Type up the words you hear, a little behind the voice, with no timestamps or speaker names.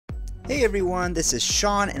Hey everyone, this is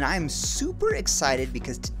Sean and I'm super excited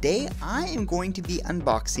because today I am going to be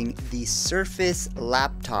unboxing the Surface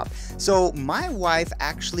laptop. So my wife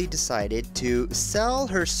actually decided to sell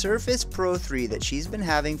her Surface Pro 3 that she's been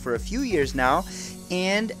having for a few years now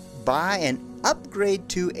and buy an upgrade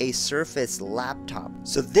to a Surface laptop.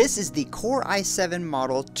 So this is the Core i7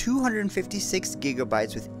 model, 256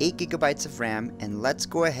 gigabytes with 8 gigabytes of RAM, and let's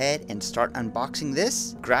go ahead and start unboxing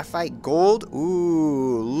this. Graphite gold,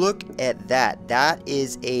 ooh, look at that. That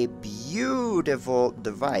is a beautiful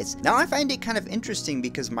device. Now I find it kind of interesting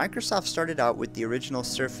because Microsoft started out with the original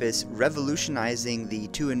Surface revolutionizing the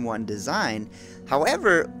 2-in-1 design.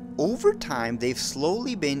 However, over time, they've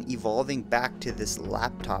slowly been evolving back to this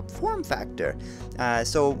laptop form factor.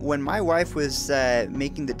 So when my wife was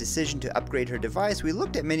making the decision to upgrade her device, we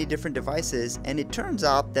looked at many different devices, and it turns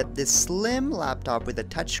out that this slim laptop with a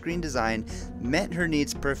touchscreen design met her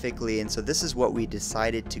needs perfectly, and so this is what we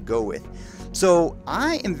decided to go with. So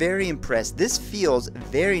I am very impressed. This feels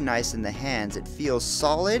very nice in the hands. It feels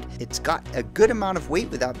solid. It's got a good amount of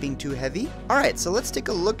weight without being too heavy. Alright, so let's take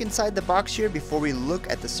a look inside the box here before we look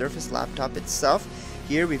at the Surface laptop itself.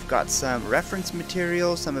 Here we've got some reference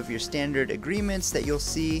material, some of your standard agreements that you'll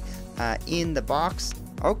see in the box.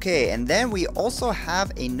 Okay, and then we also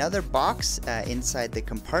have another box inside the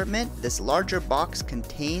compartment. This larger box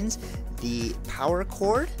contains the power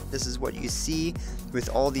cord. This is what you see with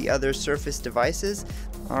all the other Surface devices.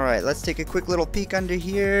 Alright, let's take a quick little peek under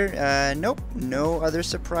here. Nope, no other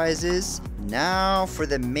surprises. Now for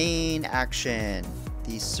the main action,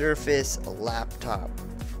 the Surface laptop.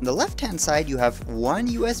 On the left hand side you have one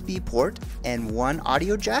USB port and one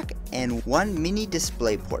audio jack and one mini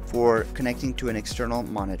display port for connecting to an external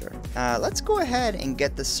monitor. Let's go ahead and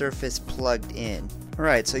get the Surface plugged in.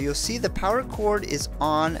 Alright, so you'll see the power cord is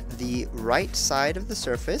on the right side of the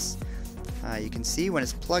Surface. You can see when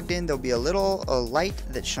it's plugged in, there'll be a little light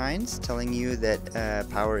that shines telling you that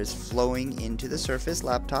power is flowing into the Surface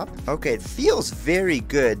laptop. Okay, it feels very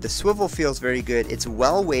good. The swivel feels very good. It's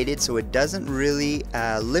well weighted, so it doesn't really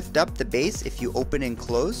lift up the base if you open and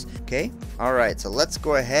close. Okay, alright, so let's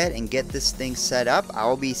go ahead and get this thing set up.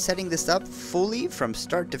 I'll be setting this up fully from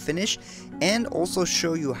start to finish and also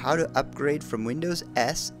show you how to upgrade from Windows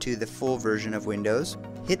S to the full version of Windows.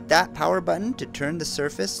 Hit that power button to turn the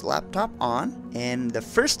Surface laptop on, and the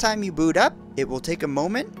first time you boot up, it will take a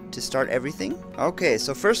moment to start everything. Okay,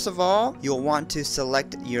 so first of all, you'll want to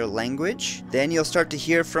select your language. Then you'll start to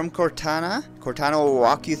hear from Cortana. Cortana will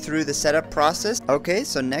walk you through the setup process. Okay,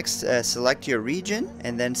 so next select your region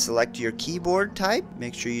and then select your keyboard type.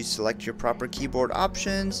 Make sure you select your proper keyboard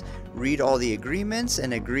options. Read all the agreements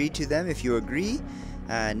and agree to them if you agree.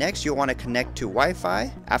 Next, you'll want to connect to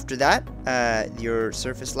Wi-Fi. After that, your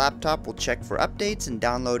Surface laptop will check for updates and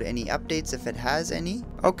download any updates if it has any.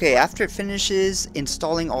 Okay, after it finishes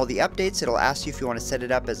installing all the updates, it'll ask you if you want to set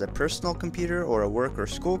it up as a personal computer or a work or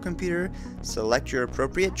school computer. Select your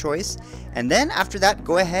appropriate choice. And then after that,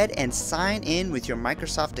 go ahead and sign in with your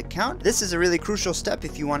Microsoft account. This is a really crucial step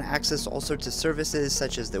if you want to access all sorts of services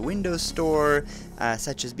such as the Windows Store,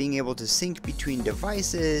 such as being able to sync between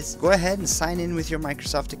devices. Go ahead and sign in with your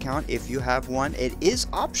Microsoft account if you have one. It is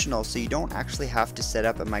optional, so you don't actually have to set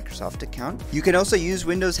up a Microsoft account. You can also use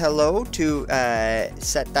Windows Hello to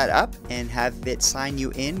set that up and have it sign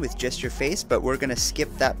you in with just your face, but we're going to skip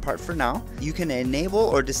that part for now. You can enable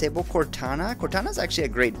or disable Cortana. Cortana is actually a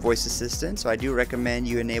great voice assistant, so I do recommend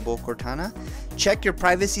you enable Cortana. Check your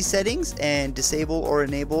privacy settings and disable or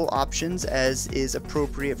enable options as is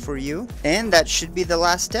appropriate for you. And that should be the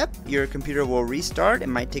last step. Your computer will restart. It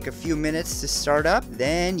might take a few minutes to start up.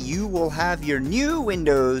 Then you will have your new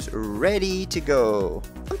Windows ready to go.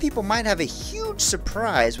 Some people might have a huge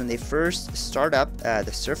surprise when they first start up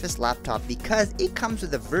the Surface laptop because it comes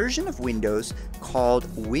with a version of Windows called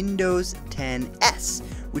Windows 10S,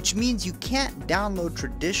 which means you can't download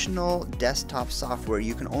traditional desktop software.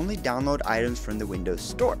 You can only download items from the Windows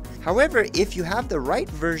Store. However, if you have the right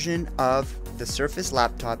version of the Surface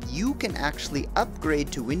laptop, you can actually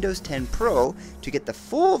upgrade to Windows 10 Pro to get the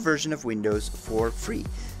full version of Windows for free.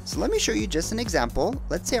 So let me show you just an example.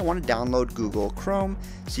 Let's say I want to download Google Chrome.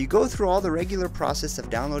 So you go through all the regular process of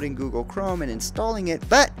downloading Google Chrome and installing it,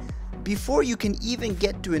 but before you can even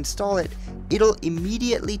get to install it, it'll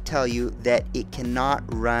immediately tell you that it cannot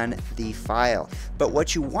run the file. But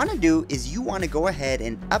what you want to do is you want to go ahead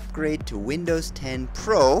and upgrade to Windows 10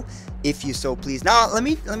 Pro if you so please. Now let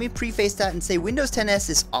me preface that and say Windows 10s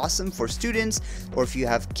is awesome for students, or if you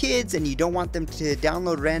have kids and you don't want them to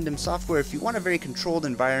download random software. If you want a very controlled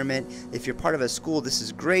environment, if you're part of a school, this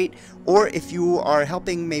is great. Or if you are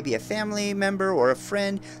helping maybe a family member or a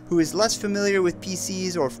friend who is less familiar with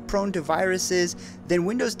PCs or prone to viruses, then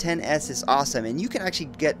Windows 10s is awesome, and you can actually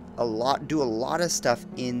do a lot of stuff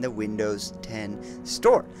in the Windows 10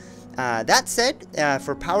 store. That said,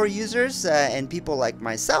 for power users and people like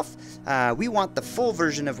myself, we want the full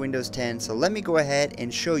version of Windows 10, so let me go ahead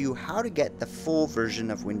and show you how to get the full version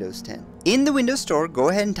of Windows 10. In the Windows Store, go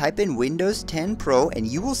ahead and type in Windows 10 Pro, and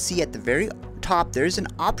you will see at the very top there's an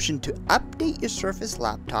option to update your Surface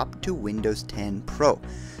laptop to Windows 10 Pro.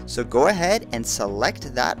 So go ahead and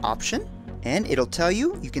select that option, and it'll tell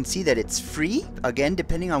you, you can see that it's free. Again,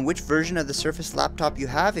 depending on which version of the Surface laptop you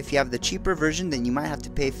have. If you have the cheaper version, then you might have to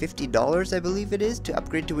pay $50, I believe it is, to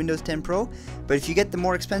upgrade to Windows 10 Pro. But if you get the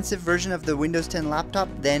more expensive version of the Windows 10 laptop,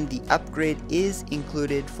 then the upgrade is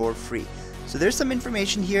included for free. So there's some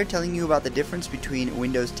information here telling you about the difference between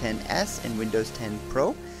Windows 10s and Windows 10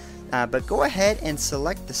 Pro. But go ahead and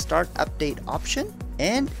select the Start Update option,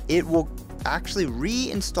 and it will actually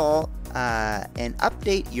reinstall and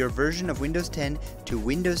update your version of Windows 10 to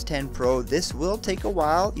Windows 10 Pro. This will take a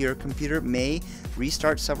while. Your computer may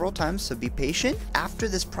restart several times, so be patient. After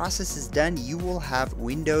this process is done, you will have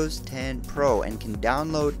Windows 10 Pro and can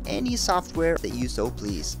download any software that you so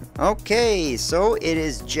please. Okay, so it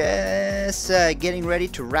is just getting ready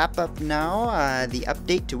to wrap up now, the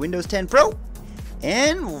update to Windows 10 Pro.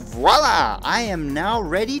 And voila! I am now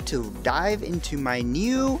ready to dive into my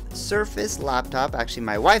new Surface laptop, actually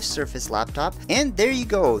my wife's Surface laptop. And there you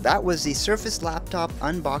go, that was the Surface laptop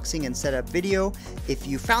unboxing and setup video. If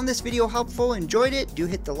you found this video helpful, enjoyed it, do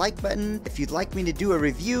hit the like button. If you'd like me to do a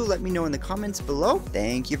review, let me know in the comments below.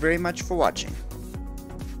 Thank you very much for watching.